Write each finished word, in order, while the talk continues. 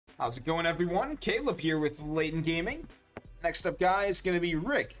How's it going, everyone? Caleb here with Layton Gaming. Next up, guys, going to be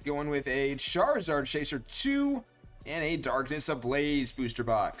Rick going with a Charizard Chaser 2 and a Darkness Ablaze booster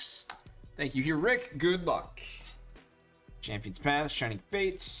box. Thank you here, Rick. Good luck. Champions Pass, Shining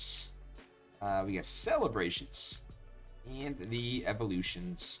Fates. We got Celebrations and the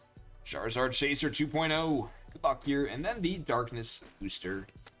Evolutions. Charizard Chaser 2.0. Good luck here. And then the Darkness booster.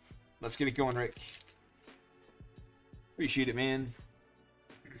 Let's get it going, Rick. Appreciate it, man.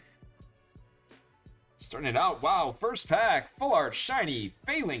 Starting it out. Wow, first pack. Full art shiny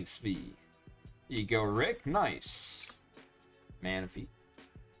Phalanx V. Here you go, Rick. Nice. Manaphy.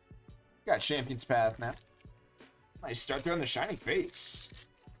 Got Champions Path now. Nice start there on the Shining Fates.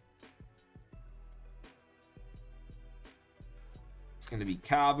 It's going to be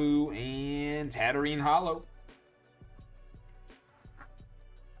Kabu and Tatooine Hollow.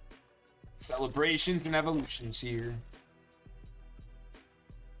 Celebrations and Evolutions here.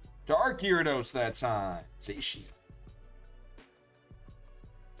 Dark Gyarados that time. Seishi.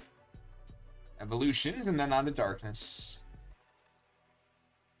 Evolutions and then on to Darkness.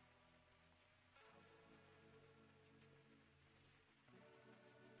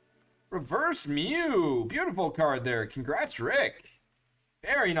 Reverse Mew. Beautiful card there. Congrats, Rick.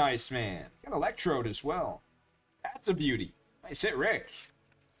 Very nice, man. Got Electrode as well. That's a beauty. Nice hit, Rick.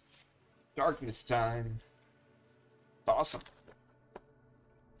 Darkness time. Awesome.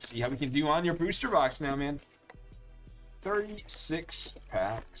 See how we can do on your booster box now, man. 36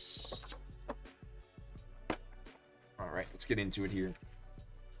 packs. All right, let's get into it here.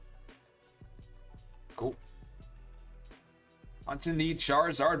 Cool. Onto the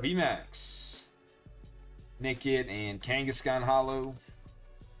Charizard VMAX. Nickit and Kangaskhan Hollow.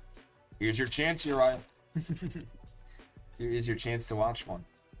 Here's your chance, Uriah. Here is your chance to watch one.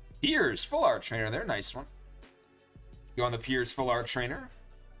 Piers, Full Art Trainer there. Nice one. Go on the Piers Full Art Trainer.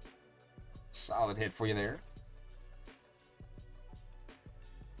 Solid hit for you there.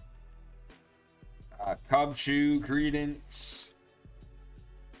 Cubchoo, Credence.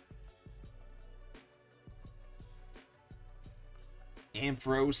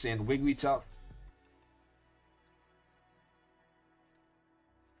 Ampharos and Wigglytuff.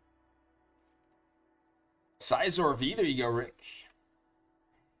 Sizor V, there you go, Rick.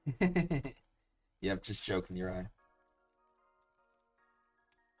 Yep, just joking, your eye.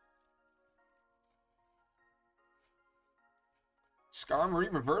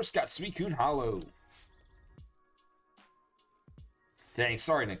 Skarmory Reverse got Suicune Hollow. Dang,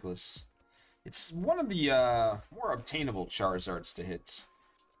 sorry, Nicholas. It's one of the more obtainable Charizards to hit.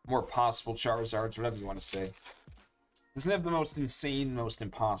 More possible Charizards, whatever you want to say. Doesn't have the most insane, most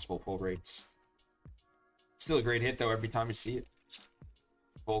impossible pull rates. Still a great hit, though, every time you see it.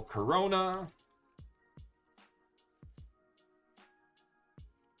 Full Corona.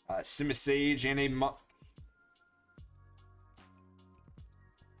 Simisage and a Muck.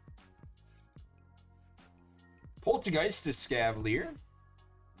 Poltergeist to Scavalier.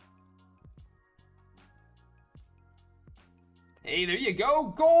 Hey, there you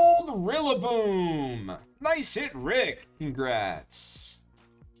go. Gold Rillaboom. Nice hit, Rick. Congrats.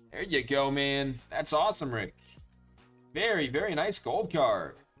 There you go, man. That's awesome, Rick. Very, very nice gold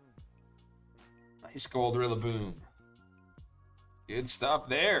card. Nice gold Rillaboom. Good stuff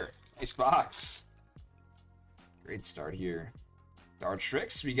there. Nice box. Great start here.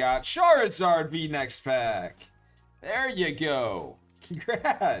 Dartrix. We got Charizard V next pack. There you go.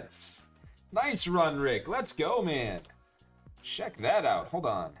 Congrats. Nice run, Rick. Let's go, man. Check that out. Hold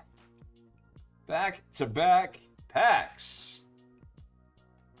on. Back-to-back packs.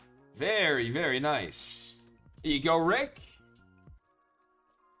 Very, very nice. Here you go, Rick.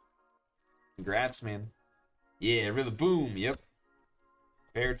 Congrats, man. Yeah, Rillaboom. Yep.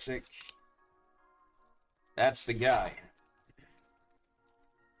 Bertzik. That's the guy.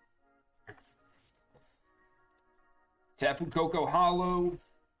 Tapu Koko Hollow.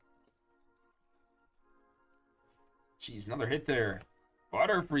 Jeez, another hit there.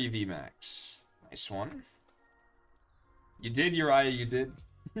 Butterfree VMAX. Nice one. You did, Uriah, you did.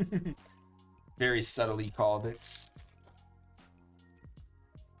 Very subtly called it.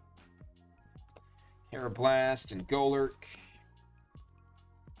 Carablast and Golurk.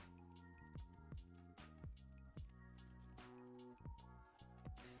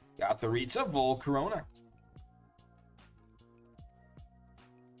 Gothorita, Volcarona.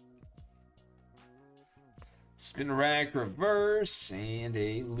 Spinarak Reverse and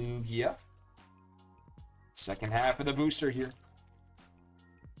a Lugia. Second half of the booster here.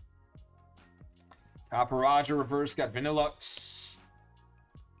 Copper Reverse got Vanillux.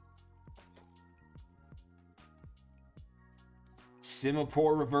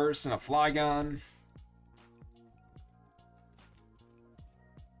 Simipour reverse and a Flygon.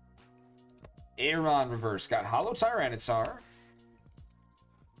 Aeron reverse. Got Hollow Tyranitar.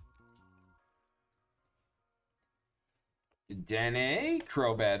 Dene,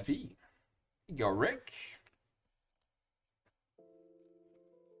 Crobat V. You go, Rick.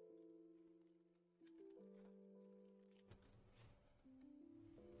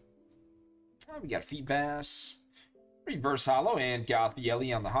 Oh, we got Feetbass. Reverse Hollow and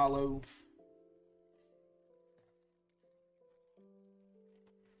Gothitelle on the Hollow.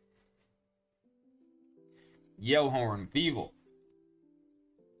 Yellhorn, Feeble.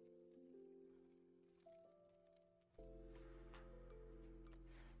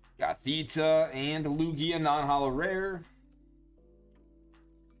 Gothita and Lugia, non-hollow rare.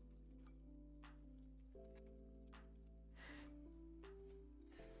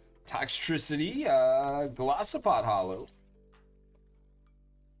 Toxtricity, Glossopod hollow.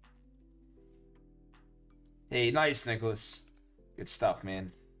 Hey, nice, Nicholas. Good stuff,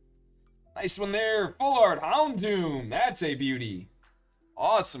 man. Nice one there. Full art, Houndoom. That's a beauty.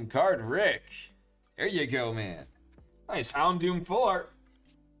 Awesome card, Rick. There you go, man. Nice Houndoom full art.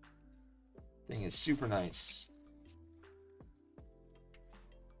 Thing is super nice.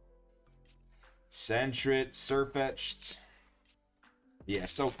 Sentret, Surfetched. Yeah,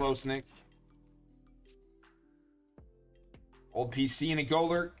 so close, Nick. Old PC and a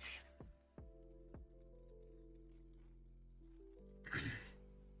Golurk.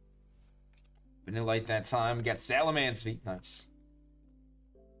 Vanillite that time. We got Salamence feet. Nice.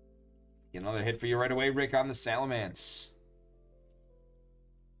 Get another hit for you right away, Rick, on the Salamence.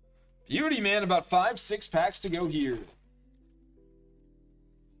 Beauty, man. About 5-6 packs to go here.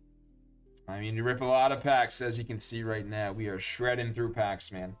 I mean, you rip a lot of packs, as you can see right now. We are shredding through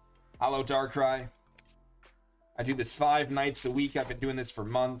packs, man. Hello, Darkrai. I do this 5 nights a week. I've been doing this for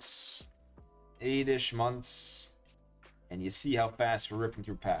months. 8-ish months. And you see how fast we're ripping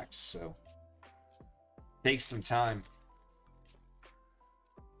through packs, so... takes some time.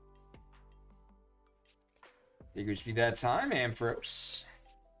 Figures be that time, Ampharos.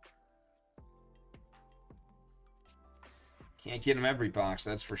 Can't get them every box,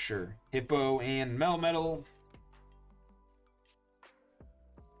 that's for sure. Hippo and Melmetal.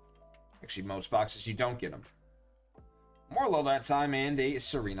 Actually, most boxes you don't get them. Morlo that time, and a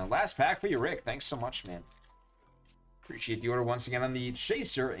Serena. Last pack for you, Rick. Thanks so much, man. Appreciate the order once again on the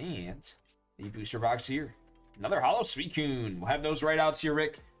Chaser and the booster box here. Another Hollow Suicune. We'll have those right out to you,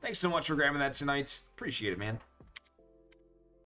 Rick. Thanks so much for grabbing that tonight. Appreciate it, man.